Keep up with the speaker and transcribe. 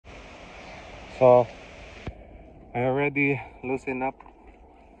So I already loosened up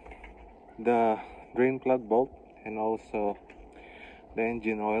the drain plug bolt and also the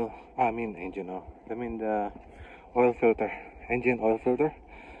engine oil. I mean the oil filter, engine oil filter.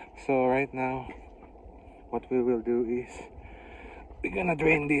 So right now what we will do is we're gonna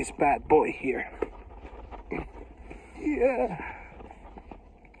drain this bad boy here. Yeah.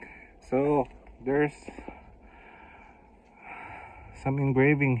 So there's some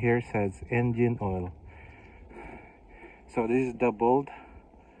engraving here says engine oil. So this is the bolt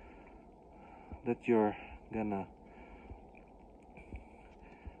that you're gonna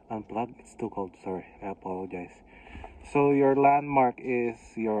unplug. It's too cold, sorry, I apologize. So your landmark is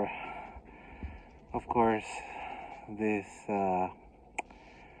your, of course, this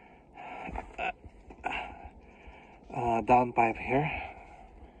downpipe here,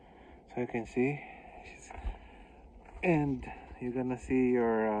 so you can see, and you're gonna see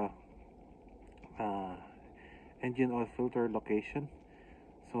your engine oil filter location.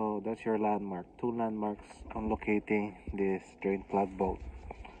 So that's your landmark, two landmarks on locating this drain plug bolt.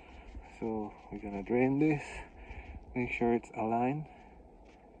 So we're gonna drain this, make sure it's aligned.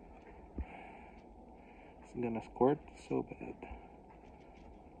 It's gonna squirt so bad.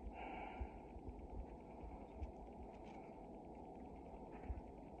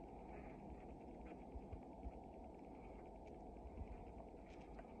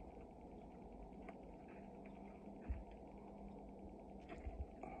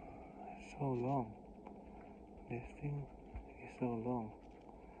 So long. This thing is so long.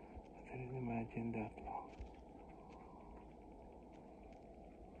 I didn't imagine that long.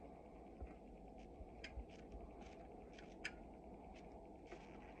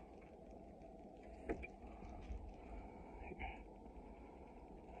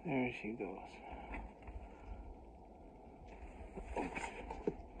 There she goes. Oops.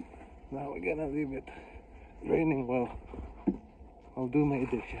 Now we're gonna leave it draining well. I'll do my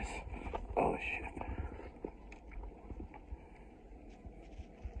dishes. Oh shit.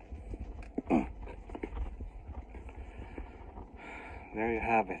 There you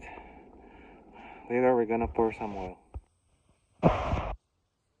have it. Later we're gonna pour some oil.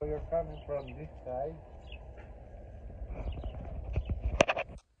 So you're coming from this side.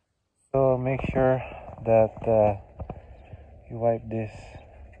 So make sure that you wipe this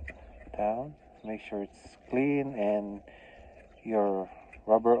down. Make sure it's clean and your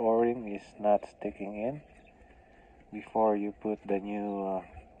rubber o-ring is not sticking in before you put the new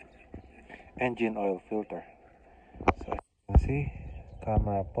engine oil filter. So you can see,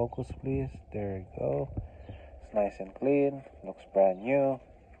 camera focus please, there you go. It's nice and clean, looks brand new.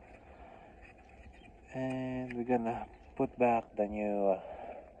 And we're gonna put back the new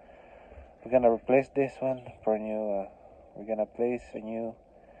we're gonna replace this one for new we're gonna place a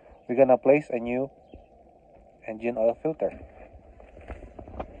new engine oil filter.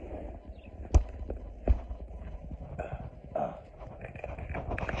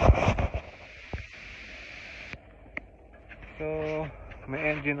 So my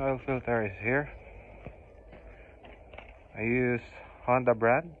engine oil filter is here. I use Honda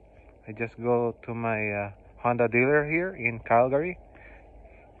brand. I just go to my Honda dealer here in Calgary,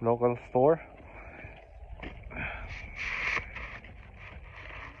 local store.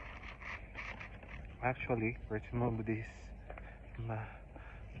 Actually, let's move these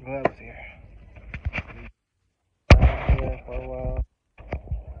gloves here. Here for a while.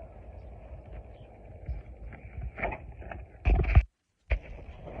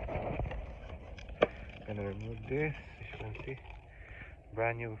 Gonna remove this, as you can see,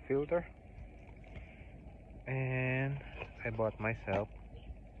 brand new filter. And I bought myself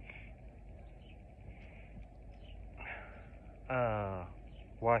a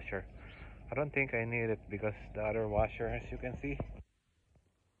washer. I don't think I need it because the other washer, as you can see,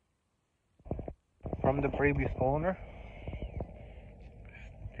 from the previous owner,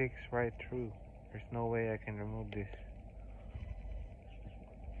 sticks right through. There's no way I can remove this.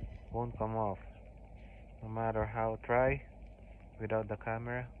 Won't come off. No matter how I try without the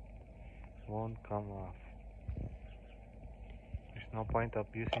camera, won't come off. There's no point of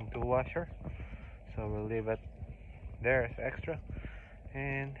using two washer, so we'll leave it there as extra.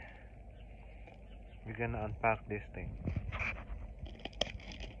 And we're gonna unpack this thing.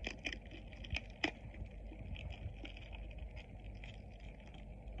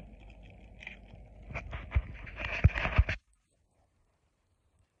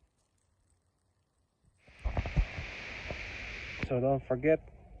 So don't forget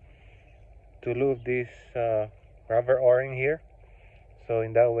to lube this rubber o-ring here, so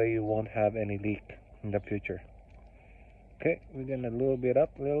in that way you won't have any leak in the future. Okay, we're gonna lube it up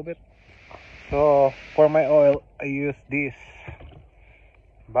a little bit. So for my oil, I use this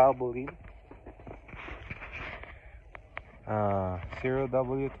Valvoline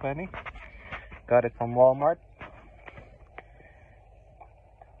 0W20. Got it from Walmart.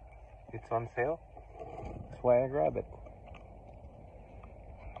 It's on sale. That's why I grab it.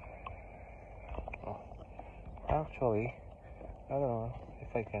 Oh, actually, I don't know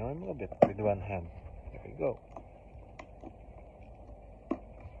if I can remove it with one hand. There we go.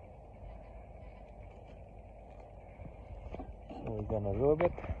 So we're gonna rub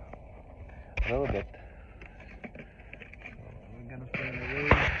it a little bit. So we're gonna find a way.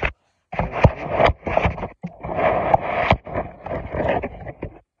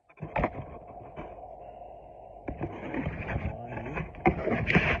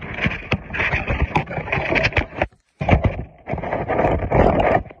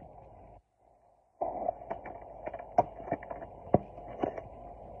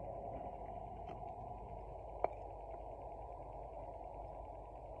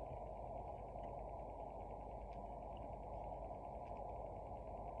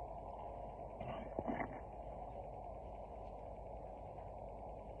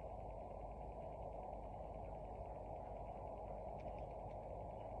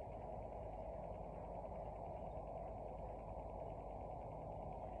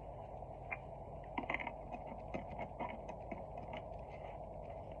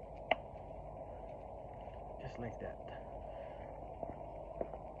 Just like that.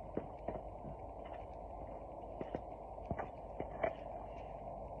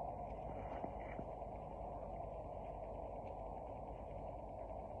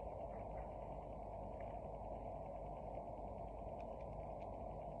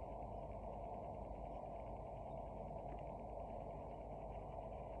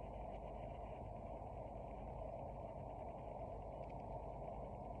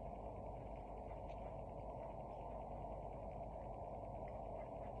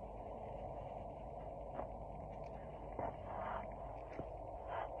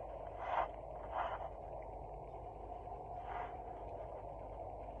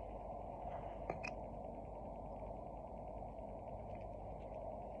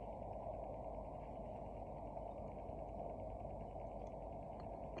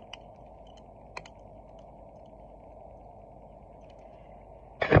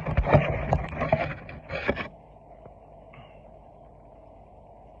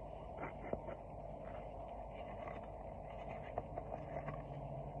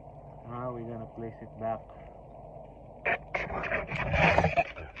 Now we're gonna place it back.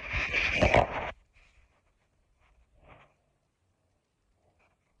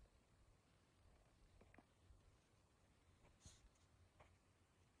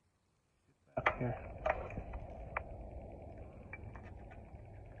 Back here.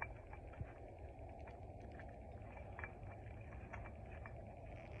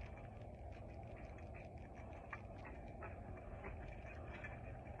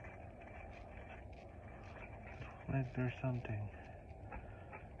 Like there's something.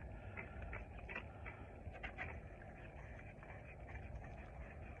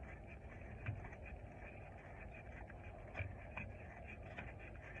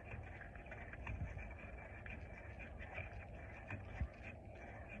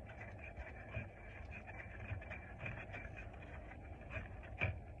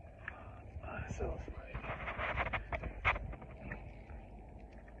 So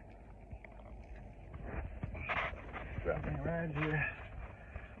grabbing right here.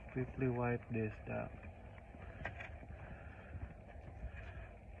 Quickly wipe this down.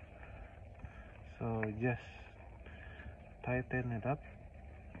 So just tighten it up,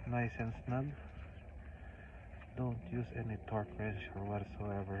 nice and snug. Don't use any torque wrench or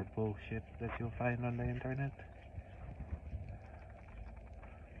whatsoever bullshit that you'll find on the internet.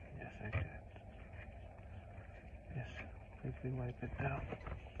 Yes, I can. Yes, quickly wipe it down.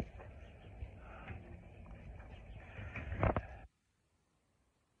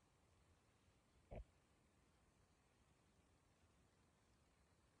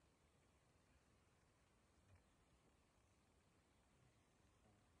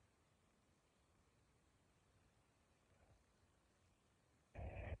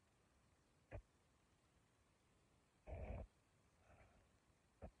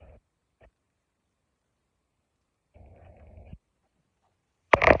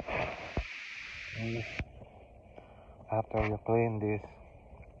 And after you clean this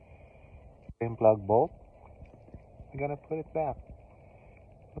drain plug bolt, you're gonna put it back.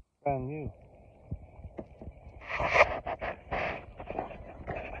 Brand new.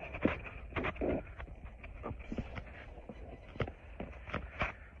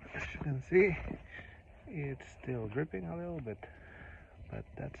 can see, it's still dripping a little bit, but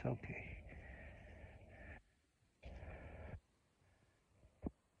that's okay.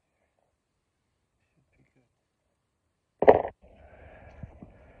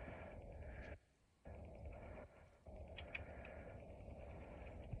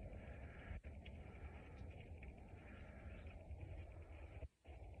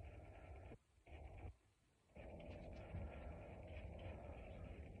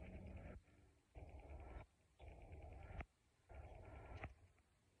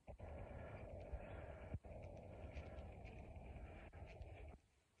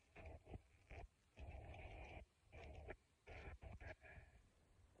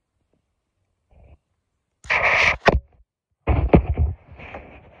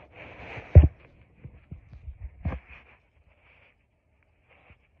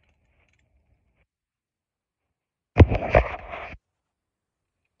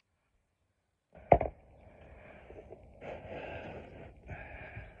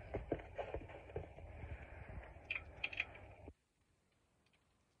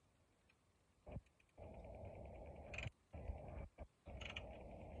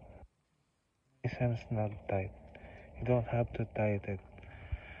 Nice and snug tight. You don't have to tighten it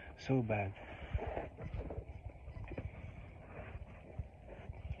so bad.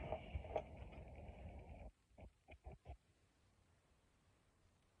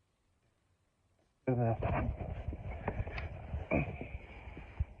 Enough.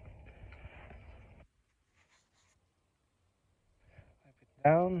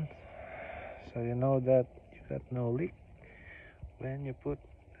 Down so you know that you got no leak when you put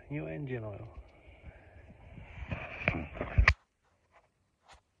new engine oil.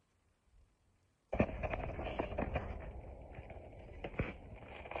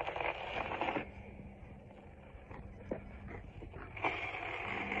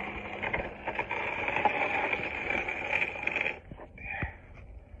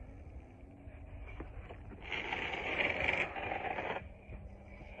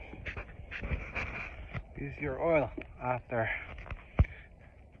 Use your oil after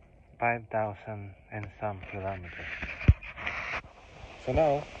 5,000 and some kilometers. So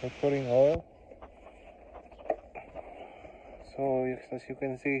now we're putting oil. So as you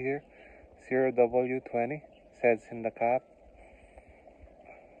can see here, 0W20 says in the cap.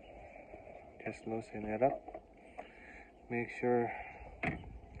 Just loosen it up. Make sure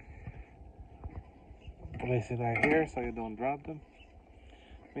place it right here so you don't drop them.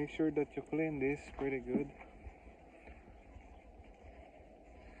 Make sure that you clean this pretty good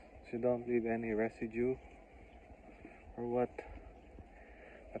so you don't leave any residue or what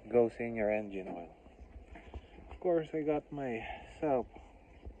goes in your engine oil. Of course, I got my soap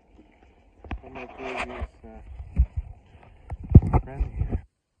from my previous friend here.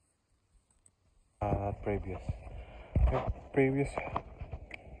 Not previous.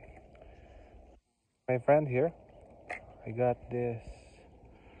 My friend here. I got this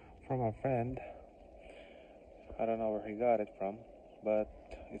from a friend. I don't know where he got it from, but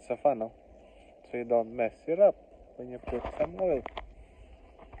it's a funnel, so you don't mess it up when you put some oil.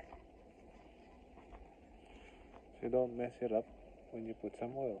 So you don't mess it up when you put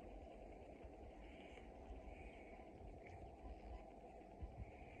some oil.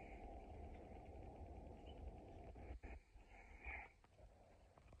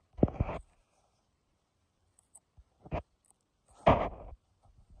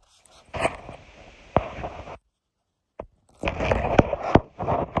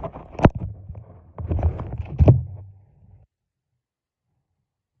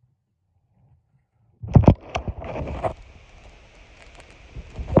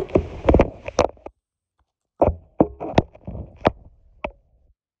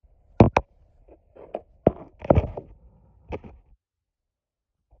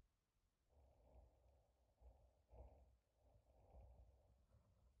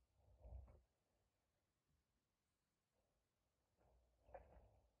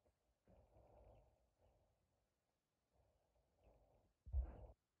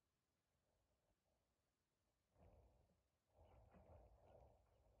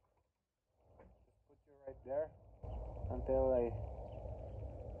 Put you right there until I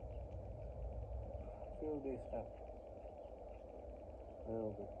fill this up a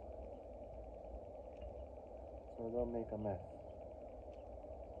little bit, so don't make a mess.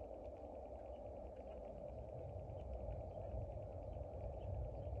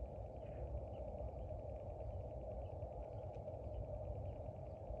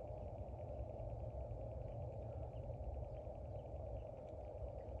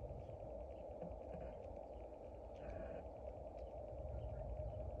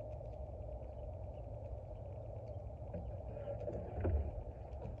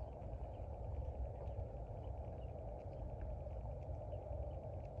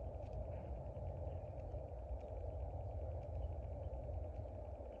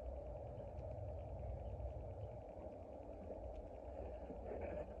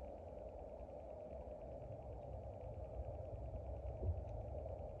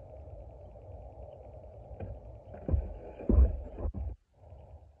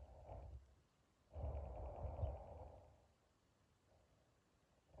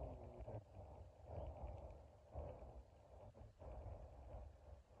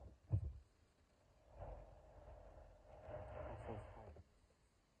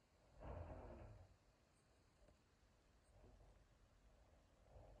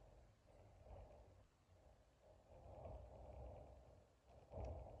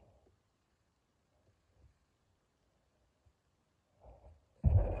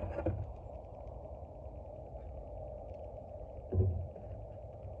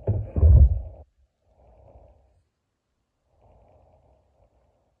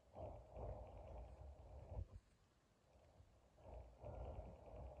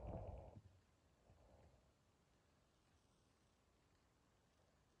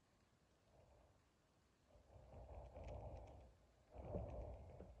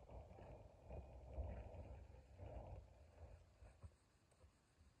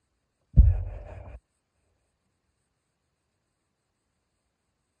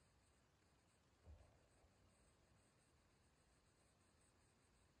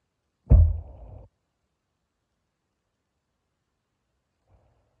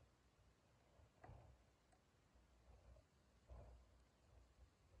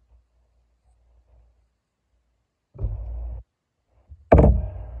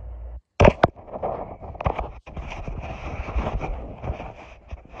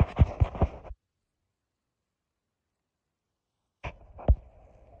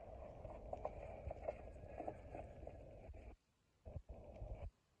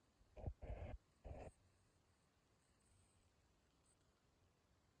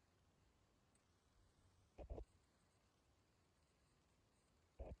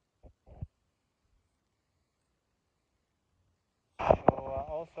 So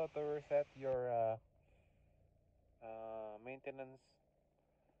also to reset your maintenance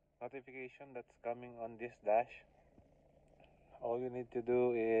notification that's coming on this dash, all you need to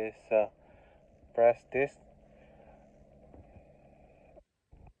do is press this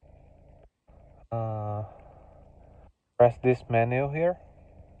uh, press this menu here,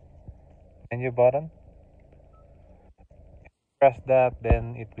 menu button. Press that,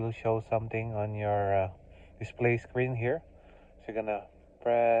 then it will show something on your display screen here. So you're gonna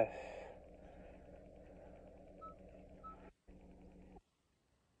press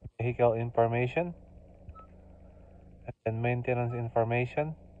vehicle information and maintenance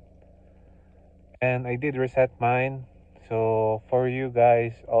information. And I did reset mine. So for you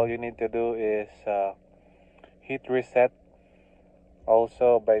guys, all you need to do is hit reset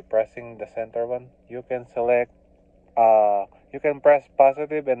also by pressing the center one. You can select, you can press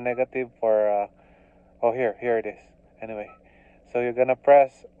positive and negative for, oh here it is. Anyway, so you're gonna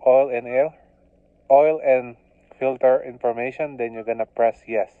press oil and filter information, then you're gonna press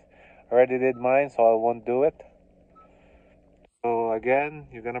yes. I already did mine, so I won't do it. So again,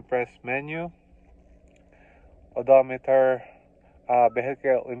 you're gonna press menu, odometer,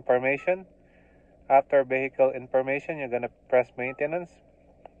 vehicle information. After vehicle information, you're gonna press maintenance.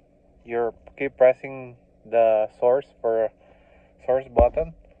 You keep pressing the source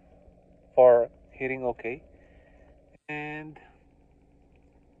button for hitting OK, and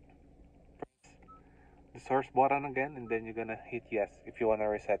the source button again, and then you're gonna hit yes if you wanna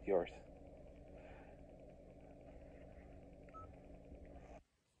reset yours.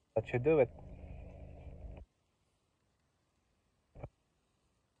 That should do it.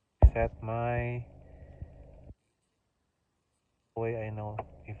 Set my way. I know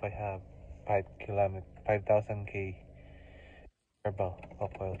if I have 5,000 k turbo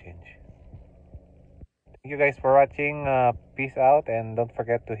of oil change. Thank you guys for watching. Peace out, and don't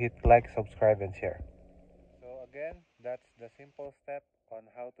forget to hit like, subscribe, and share. So again, that's the simple step on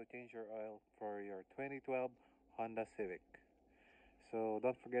how to change your oil for your 2012 Honda Civic. So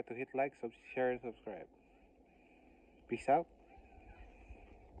don't forget to hit like, share, and subscribe. Peace out.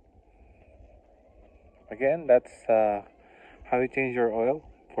 Again, that's how you change your oil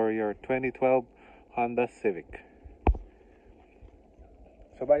for your 2012 Honda Civic.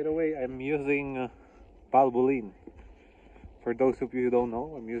 So by the way, I'm using Valvoline. For those of you who don't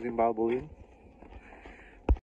know, I'm using Valvoline.